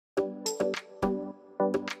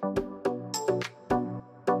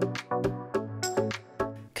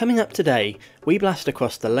Coming up today, we blast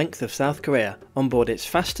across the length of South Korea on board its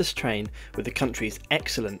fastest train with the country's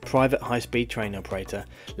excellent private high-speed train operator.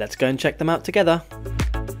 Let's go and check them out together.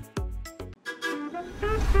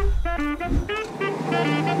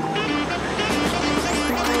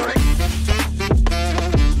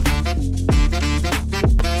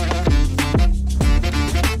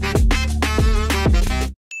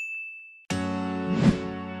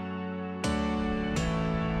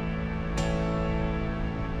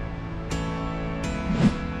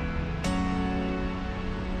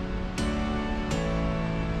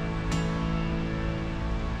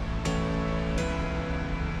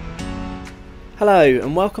 Hello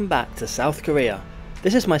and welcome back to South Korea.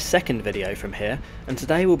 This is my second video from here, and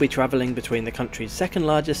today we'll be travelling between the country's second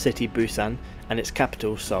largest city Busan and its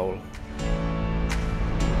capital Seoul.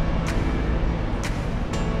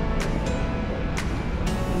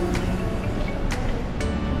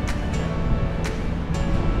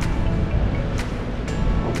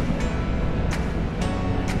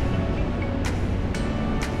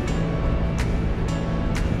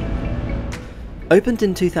 Opened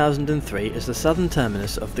in 2003 as the southern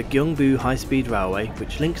terminus of the Gyeongbu high-speed railway,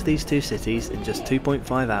 which links these two cities in just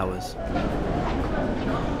 2.5 hours.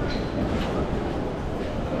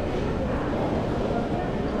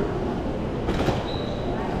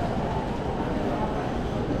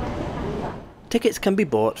 Tickets can be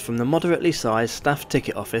bought from the moderately sized staff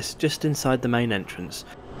ticket office just inside the main entrance,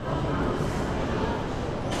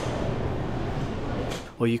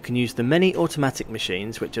 or you can use the many automatic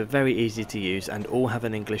machines which are very easy to use and all have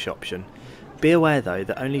an English option. Be aware though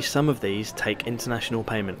that only some of these take international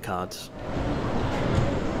payment cards.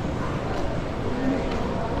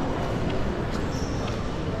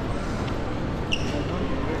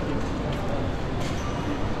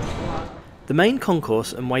 The main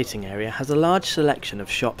concourse and waiting area has a large selection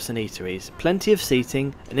of shops and eateries, plenty of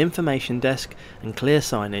seating, an information desk and clear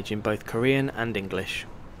signage in both Korean and English.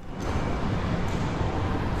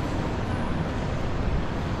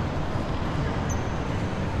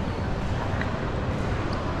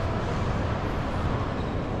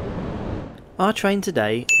 Our train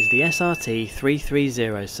today is the SRT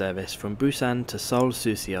 330 service from Busan to Seoul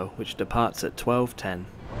Suseo, which departs at 12:10.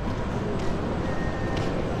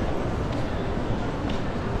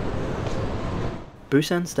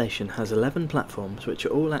 Busan station has 11 platforms which are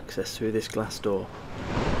all accessed through this glass door.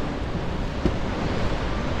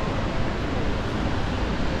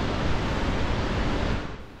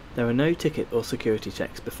 There are no ticket or security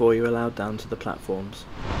checks before you're allowed down to the platforms.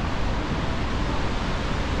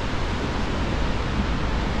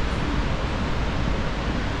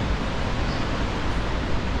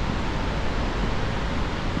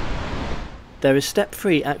 There is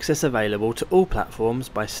step-free access available to all platforms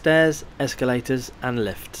by stairs, escalators and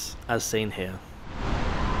lifts, as seen here.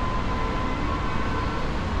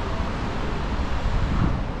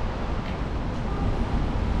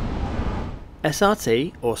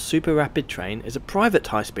 SRT, or Super Rapid Train, is a private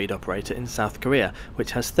high-speed operator in South Korea,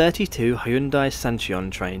 which has 32 Hyundai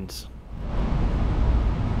Sancheon trains.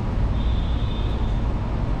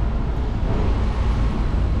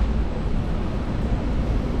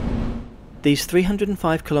 These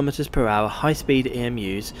 305 km/h high-speed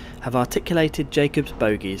EMUs have articulated Jacob's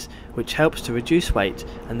bogies, which helps to reduce weight,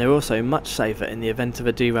 and they're also much safer in the event of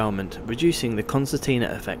a derailment, reducing the concertina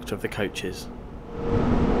effect of the coaches.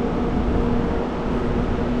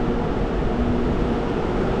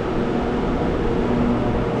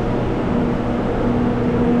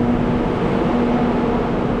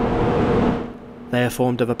 They are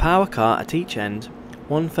formed of a power car at each end,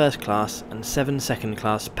 1 first class and 7 second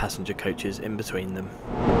class passenger coaches in between them.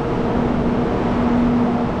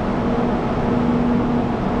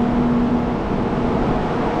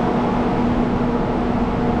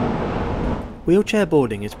 Wheelchair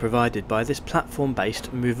boarding is provided by this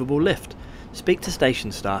platform-based movable lift. Speak to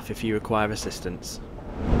station staff if you require assistance.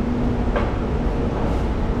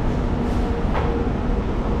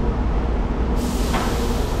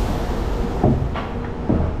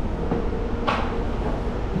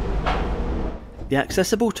 The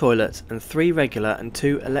accessible toilet and 3 regular and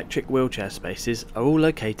 2 electric wheelchair spaces are all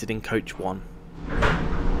located in Coach 1.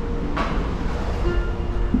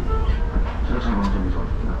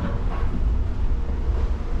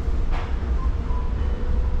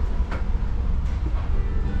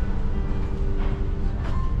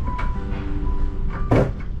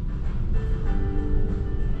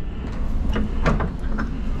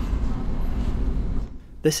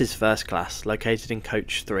 This is first class, located in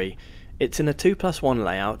Coach 3. It's in a 2+1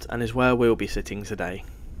 layout and is where we'll be sitting today.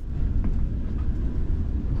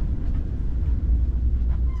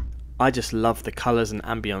 I just love the colours and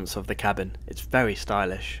ambience of the cabin, it's very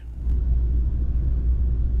stylish.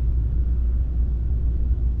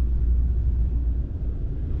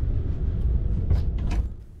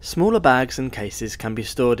 Smaller bags and cases can be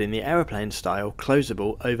stored in the aeroplane style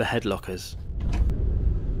closable overhead lockers.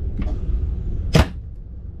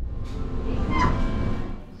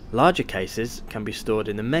 Larger cases can be stored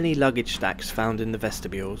in the many luggage stacks found in the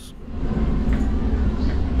vestibules.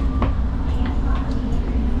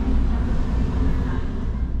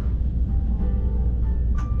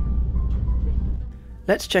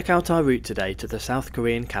 Let's check out our route today to the South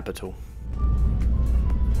Korean capital.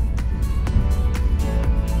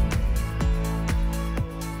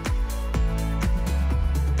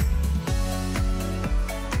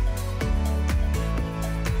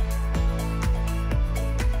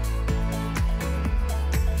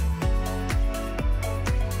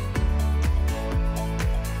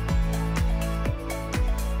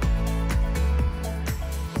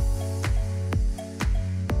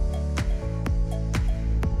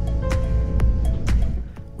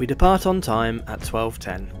 We depart on time at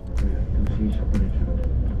 12:10.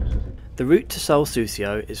 The route to Seoul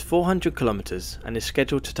Suseo is 400 kilometers and is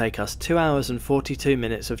scheduled to take us 2 hours and 42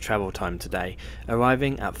 minutes of travel time today,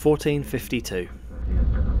 arriving at 14:52.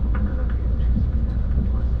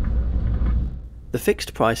 The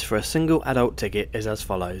fixed price for a single adult ticket is as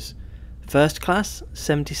follows. First class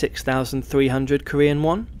 76,300 Korean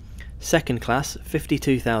won, second class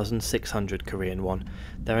 52,600 Korean won.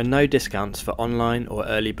 There are no discounts for online or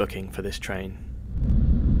early booking for this train.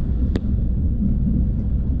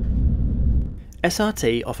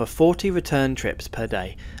 SRT offer 40 return trips per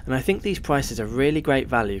day, and I think these prices are really great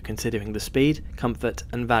value considering the speed, comfort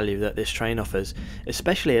and value that this train offers,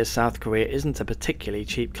 especially as South Korea isn't a particularly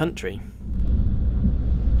cheap country.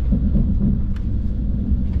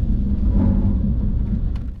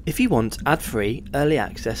 If you want ad-free early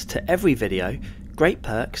access to every video, great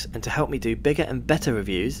perks and to help me do bigger and better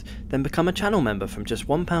reviews, then become a channel member from just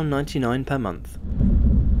 £1.99 per month.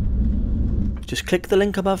 Just click the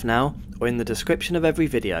link above now or in the description of every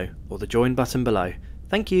video or the join button below.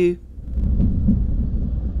 Thank you!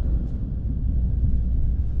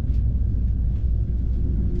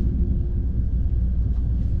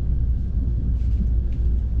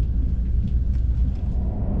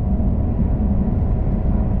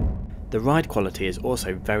 The ride quality is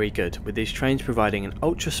also very good, with these trains providing an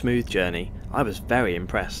ultra smooth journey. I was very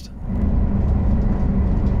impressed.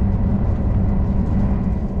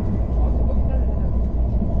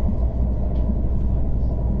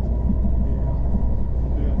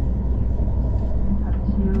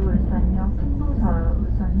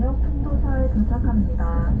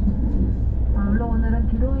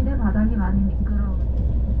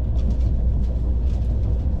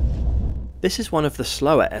 This is one of the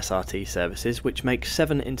slower SRT services which makes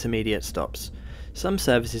 7 intermediate stops. Some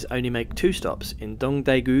services only make 2 stops in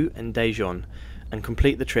Dongdaegu and Daejeon and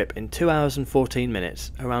complete the trip in 2 hours and 14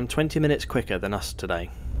 minutes, around 20 minutes quicker than us today.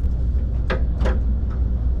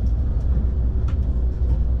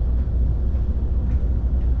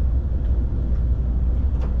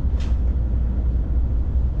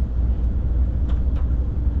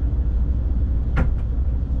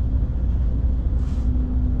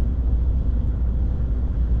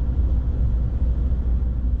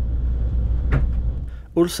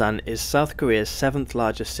 Busan is South Korea's 7th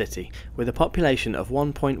largest city, with a population of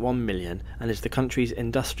 1.1 million and is the country's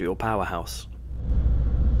industrial powerhouse.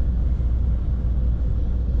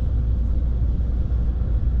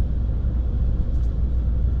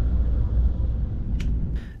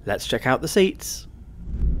 Let's check out the seats.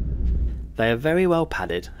 They are very well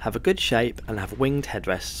padded, have a good shape and have winged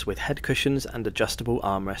headrests with head cushions and adjustable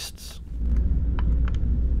armrests.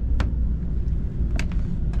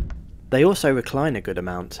 They also recline a good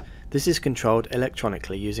amount. This is controlled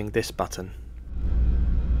electronically using this button.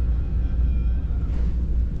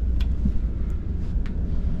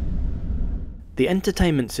 The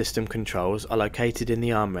entertainment system controls are located in the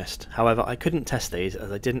armrest, however I couldn't test these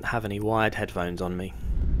as I didn't have any wired headphones on me.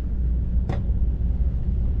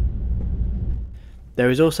 There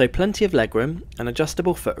is also plenty of legroom, an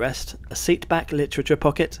adjustable footrest, a seat back literature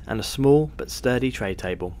pocket and a small but sturdy tray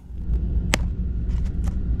table.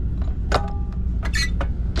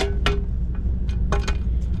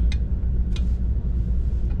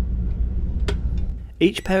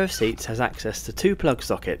 Each pair of seats has access to 2 plug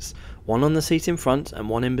sockets, one on the seat in front and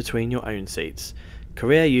one in between your own seats.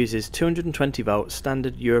 Korea uses 220 volt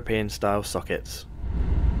standard European style sockets.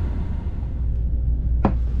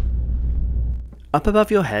 Up above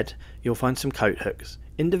your head you'll find some coat hooks,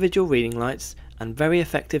 individual reading lights and very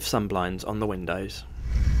effective sunblinds on the windows.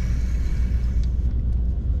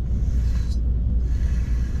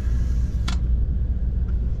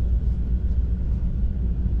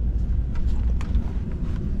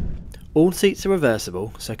 All seats are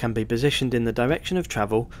reversible, so can be positioned in the direction of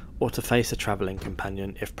travel or to face a travelling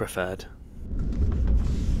companion if preferred.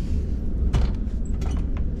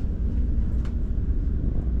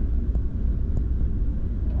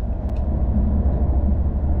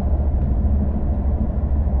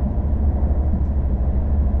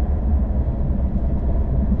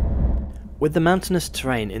 With the mountainous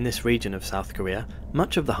terrain in this region of South Korea,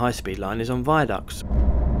 much of the high-speed line is on viaducts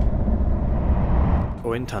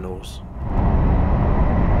or in tunnels.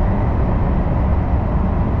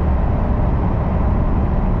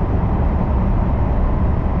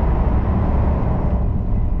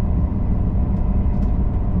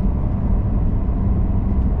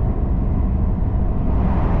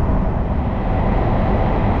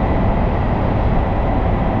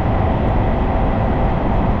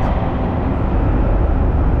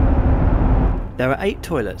 There are 8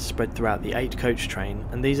 toilets spread throughout the 8-coach train,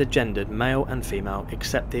 and these are gendered male and female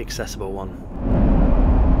except the accessible one.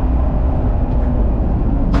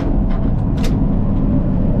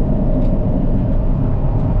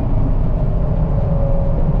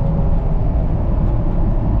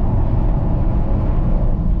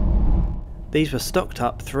 These were stocked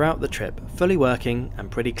up throughout the trip, fully working and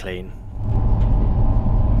pretty clean.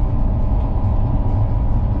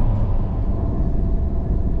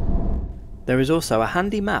 There is also a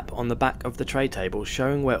handy map on the back of the tray table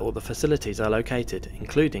showing where all the facilities are located,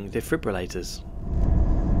 including defibrillators.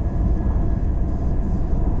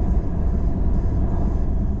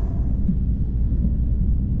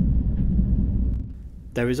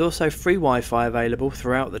 There is also free Wi-Fi available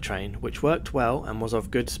throughout the train, which worked well and was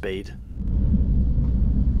of good speed.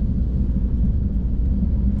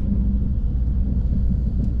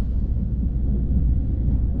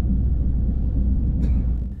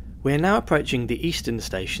 We are now approaching the eastern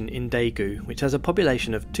station in Daegu, which has a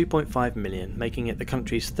population of 2.5 million, making it the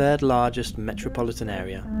country's 3rd largest metropolitan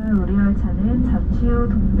area. 우리 열차는 잠시 후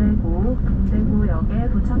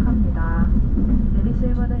동대구역에 도착합니다.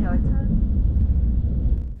 내리실 분은 열차.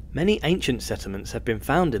 Many ancient settlements have been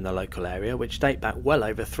found in the local area, which date back well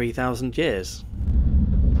over 3,000 years.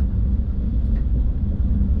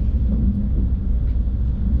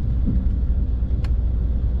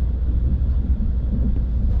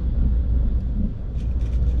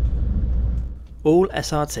 All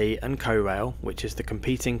SRT and Korail, which is the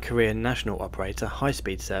competing Korean national operator,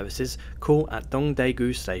 high-speed services call at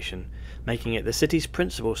Dongdaegu Station, making it the city's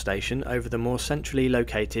principal station over the more centrally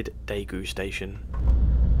located Daegu Station.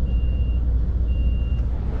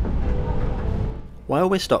 While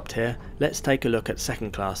we're stopped here, let's take a look at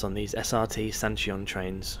second class on these SRT Sancheon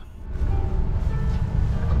trains.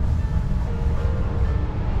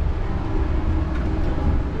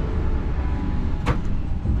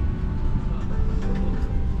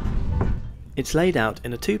 It's laid out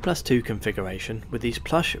in a 2+2 configuration with these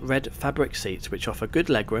plush red fabric seats which offer good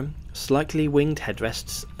legroom, slightly winged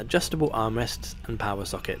headrests, adjustable armrests and power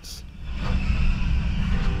sockets.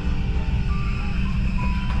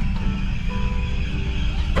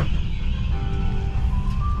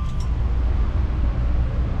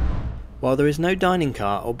 While there is no dining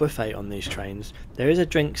car or buffet on these trains, there is a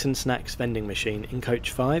drinks and snacks vending machine in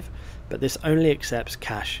coach 5, but this only accepts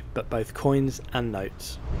cash, but both coins and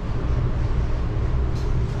notes.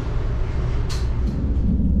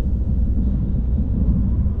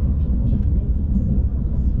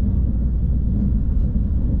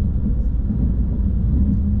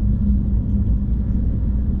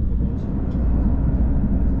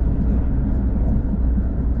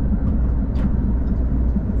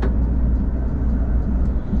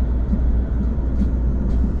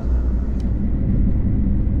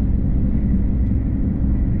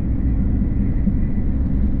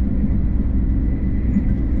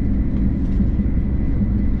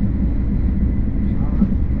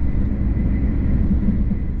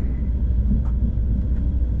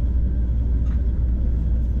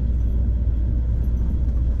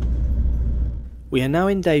 We are now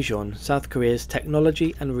in Daejeon, South Korea's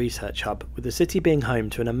technology and research hub, with the city being home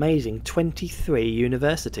to an amazing 23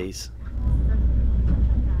 universities.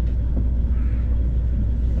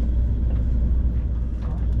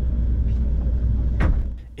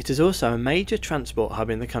 It is also a major transport hub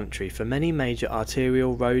in the country for many major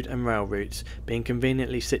arterial road and rail routes, being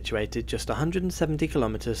conveniently situated just 170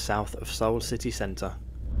 kilometers south of Seoul city centre.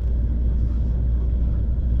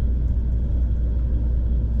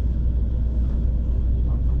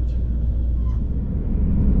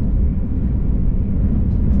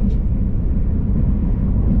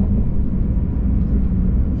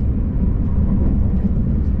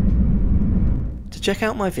 To To check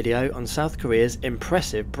out my video on South Korea's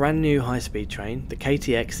impressive brand new high-speed train, the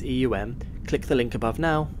ktx-eum, click the link above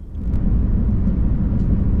now.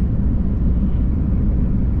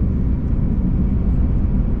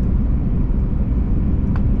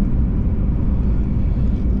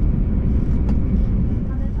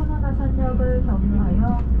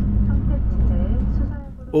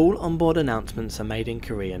 All onboard announcements are made in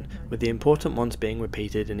Korean, with the important ones being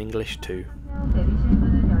repeated in English too.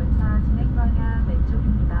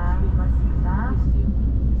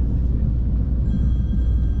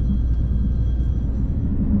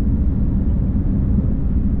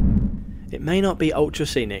 It may not be ultra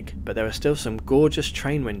scenic, but there are still some gorgeous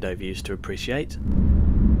train window views to appreciate.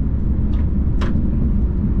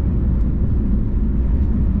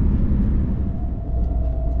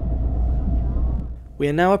 We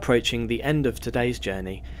are now approaching the end of today's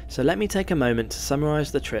journey, so let me take a moment to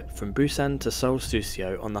summarise the trip from Busan to Seoul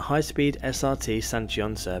Suseo on the high-speed SRT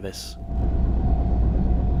Sancheon service.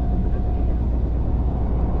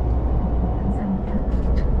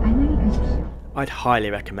 I'd highly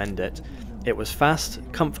recommend it. It was fast,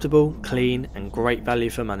 comfortable, clean and great value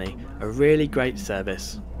for money. A really great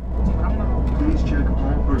service. Please check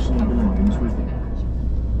all personal belongings with you.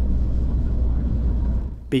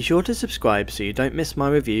 Be sure to subscribe so you don't miss my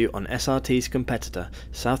review on SRT's competitor,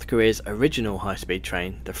 South Korea's original high-speed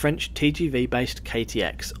train, the French TGV-based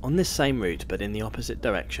KTX, on this same route but in the opposite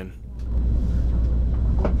direction.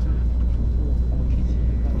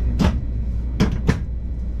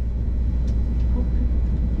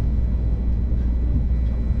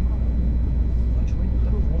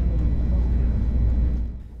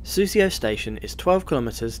 Suseo station is 12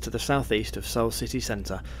 kilometers to the southeast of Seoul city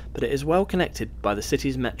centre, but it is well connected by the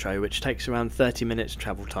city's metro, which takes around 30 minutes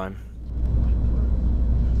travel time.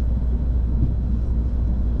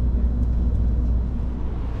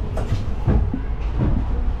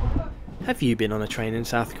 Have you been on a train in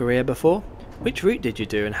South Korea before? Which route did you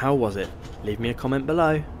do and how was it? Leave me a comment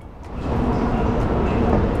below.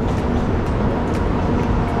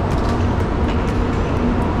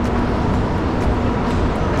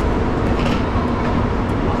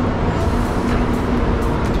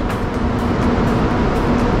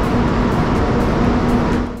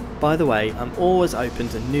 By the way, I'm always open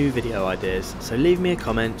to new video ideas, so leave me a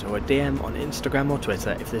comment or a DM on Instagram or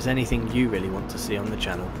Twitter if there's anything you really want to see on the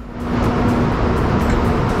channel.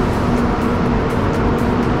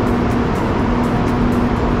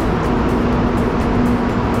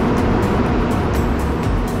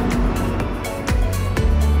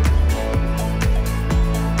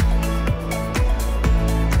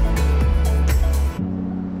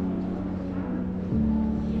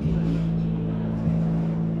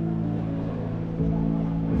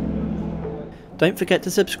 Don't forget to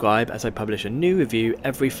subscribe as I publish a new review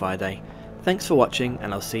every Friday. Thanks for watching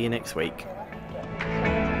and I'll see you next week.